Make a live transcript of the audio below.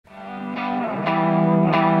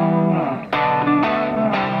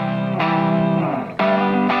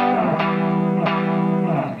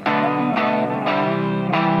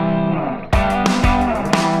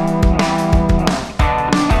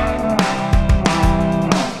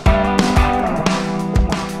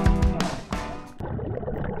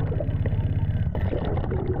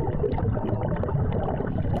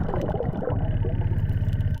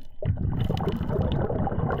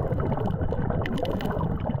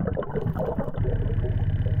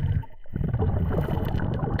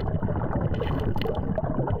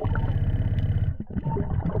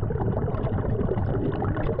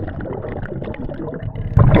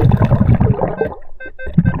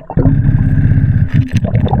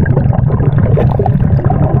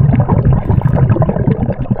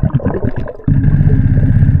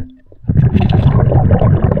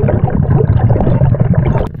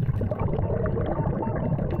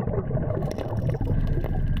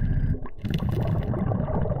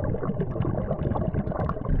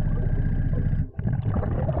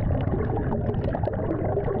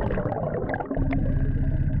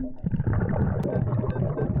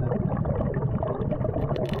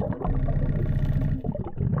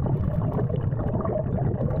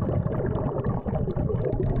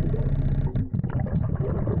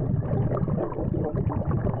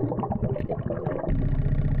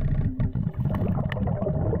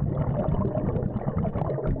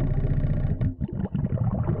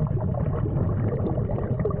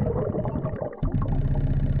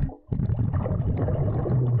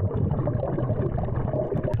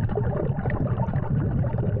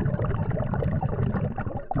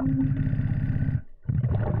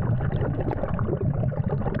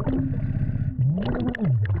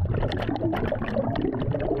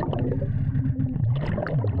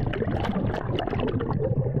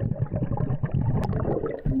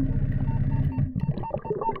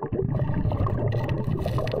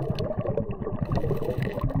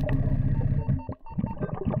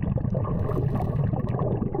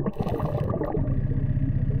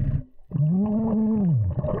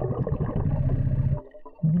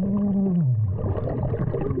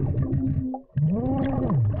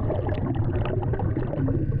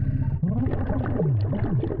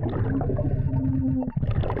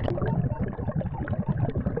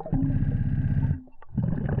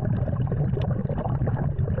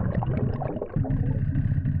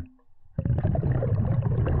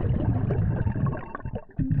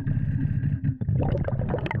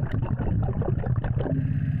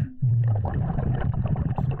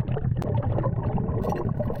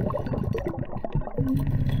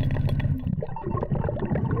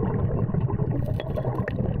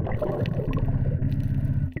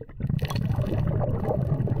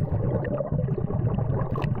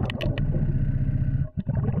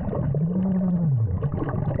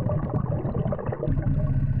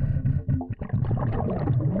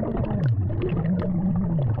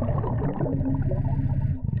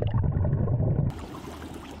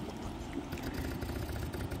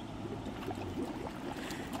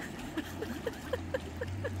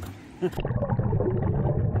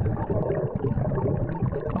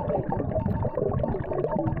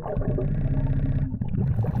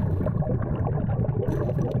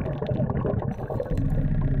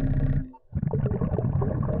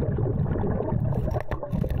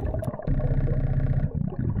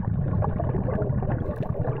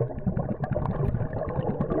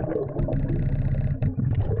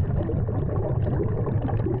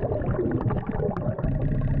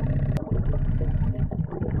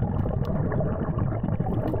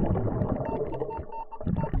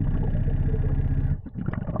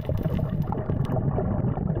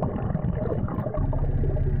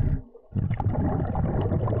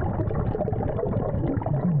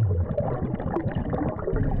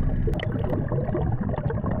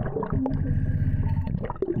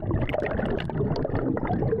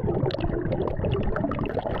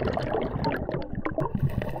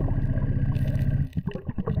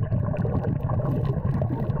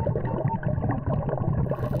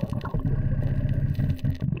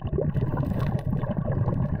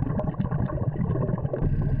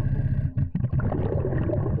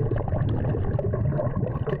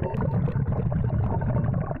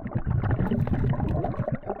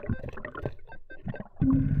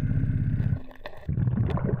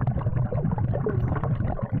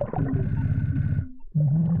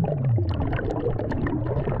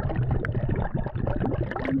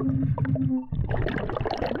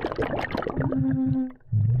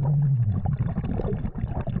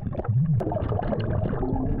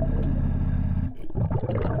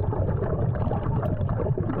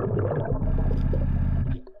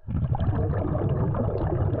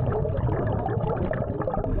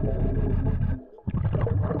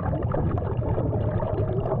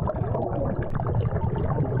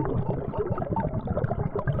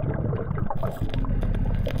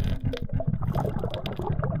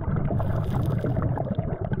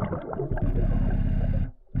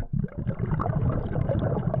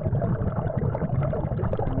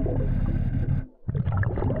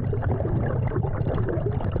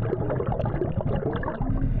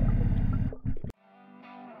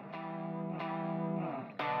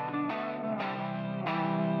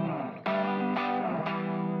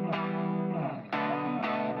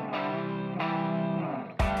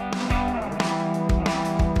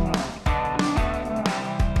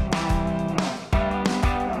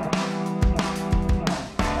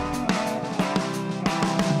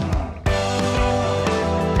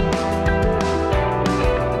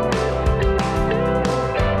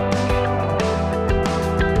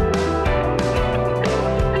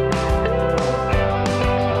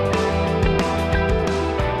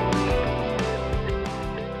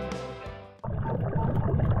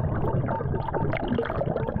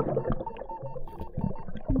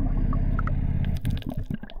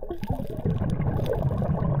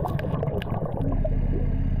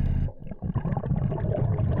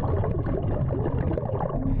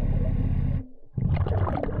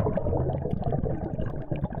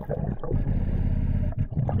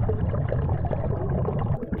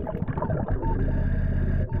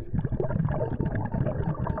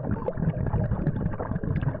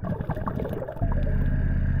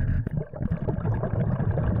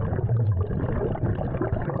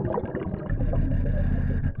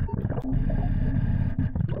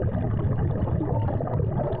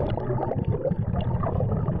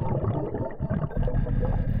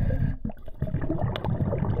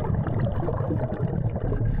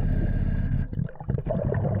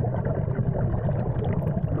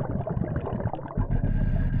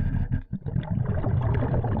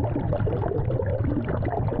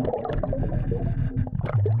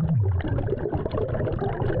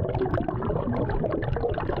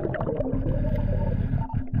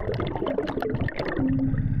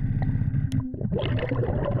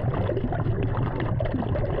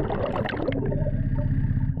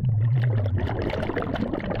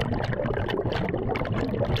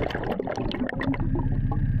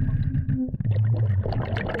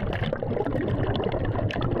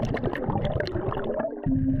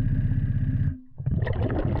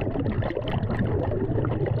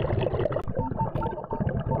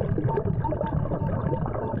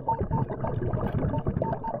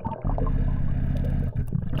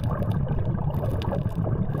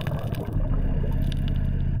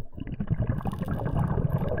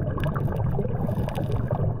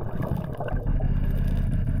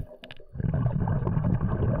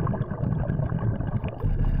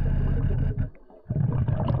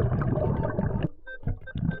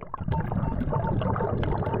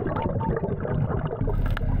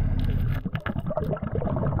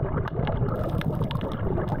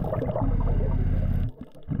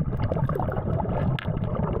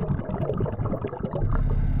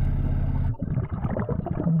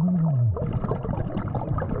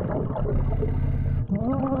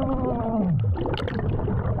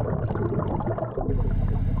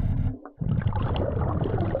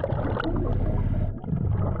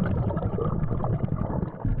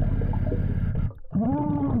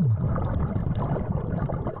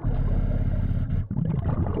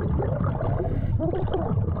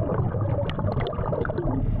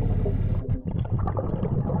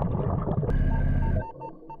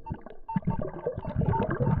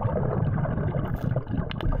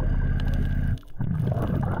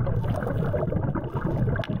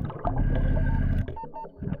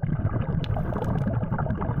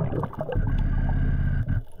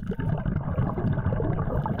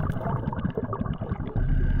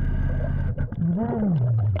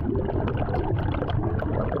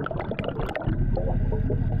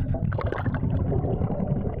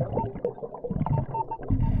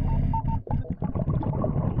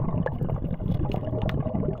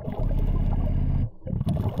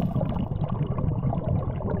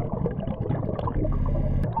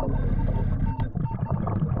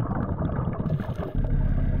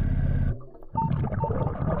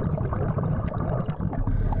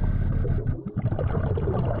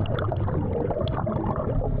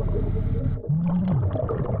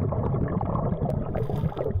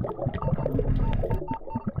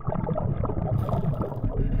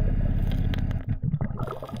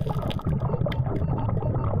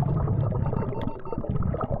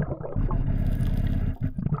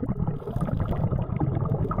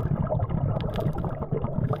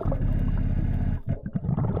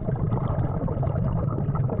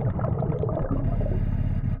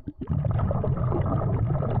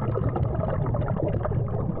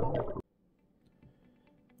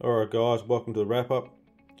Alright guys, welcome to the wrap up.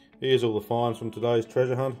 Here's all the finds from today's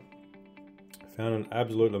treasure hunt. Found an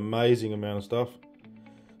absolute amazing amount of stuff.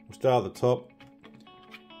 We'll start at the top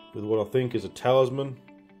with what I think is a talisman,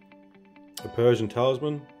 a Persian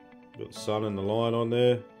talisman. Got the sun and the lion on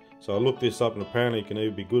there. So I looked this up and apparently it can either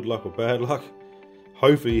be good luck or bad luck.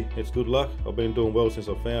 Hopefully it's good luck. I've been doing well since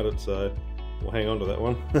I found it, so we'll hang on to that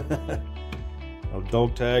one. A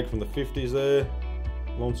dog tag from the 50s there,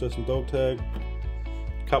 Launceston dog tag.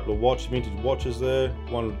 Couple of vintage watches there.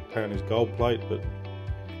 One apparently is gold plate, but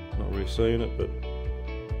not really seeing it. But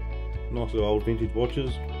nice little old vintage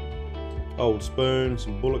watches. Old spoon,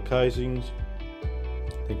 some bullet casings.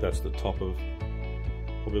 I think that's the top of,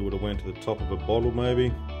 probably would have went to the top of a bottle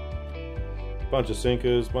maybe. Bunch of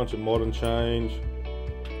sinkers, bunch of modern change.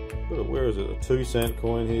 Where is it? A 2-cent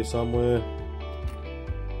coin here somewhere.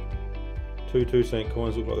 Two 2-cent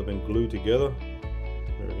coins look like they've been glued together.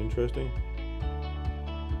 Very interesting.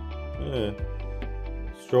 Yeah,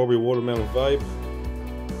 strawberry watermelon vape,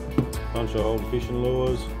 bunch of old fishing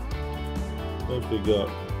lures. Hopefully got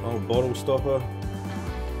old bottle stopper.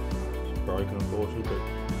 It's broken unfortunately, but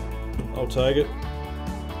I'll take it.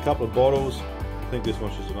 A couple of bottles. I think this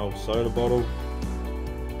one's just an old soda bottle.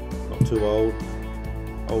 Not too old.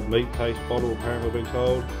 Old meat paste bottle apparently I've been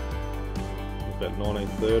told. It's about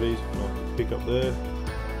 1930s. Nice pick up there.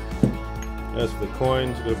 As for the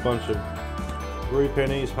coins, we've got a bunch of 3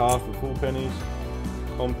 pennies, half and full pennies.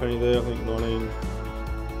 Com penny there, I think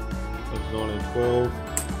 1912.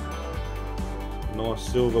 Nice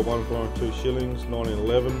silver one for 2 shillings,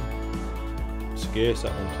 1911. Scarce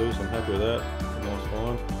that one too, so I'm happy with that. Nice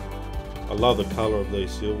find. I love the colour of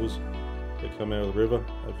these silvers that come out of the river,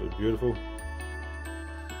 absolutely beautiful.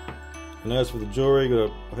 And as for the jewellery, got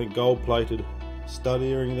a, I think, gold plated stud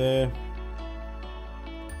earring there.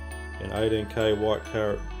 An 18K white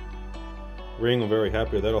carat ring. I'm very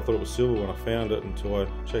happy with that. I thought it was silver when I found it until I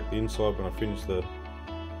checked the inside when I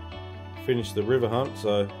finished the river hunt.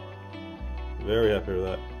 So Very happy with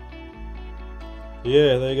that.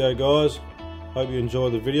 Yeah, there you go, guys. Hope you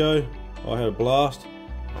enjoyed the video. I had a blast.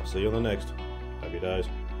 I'll see you on the next. Happy days.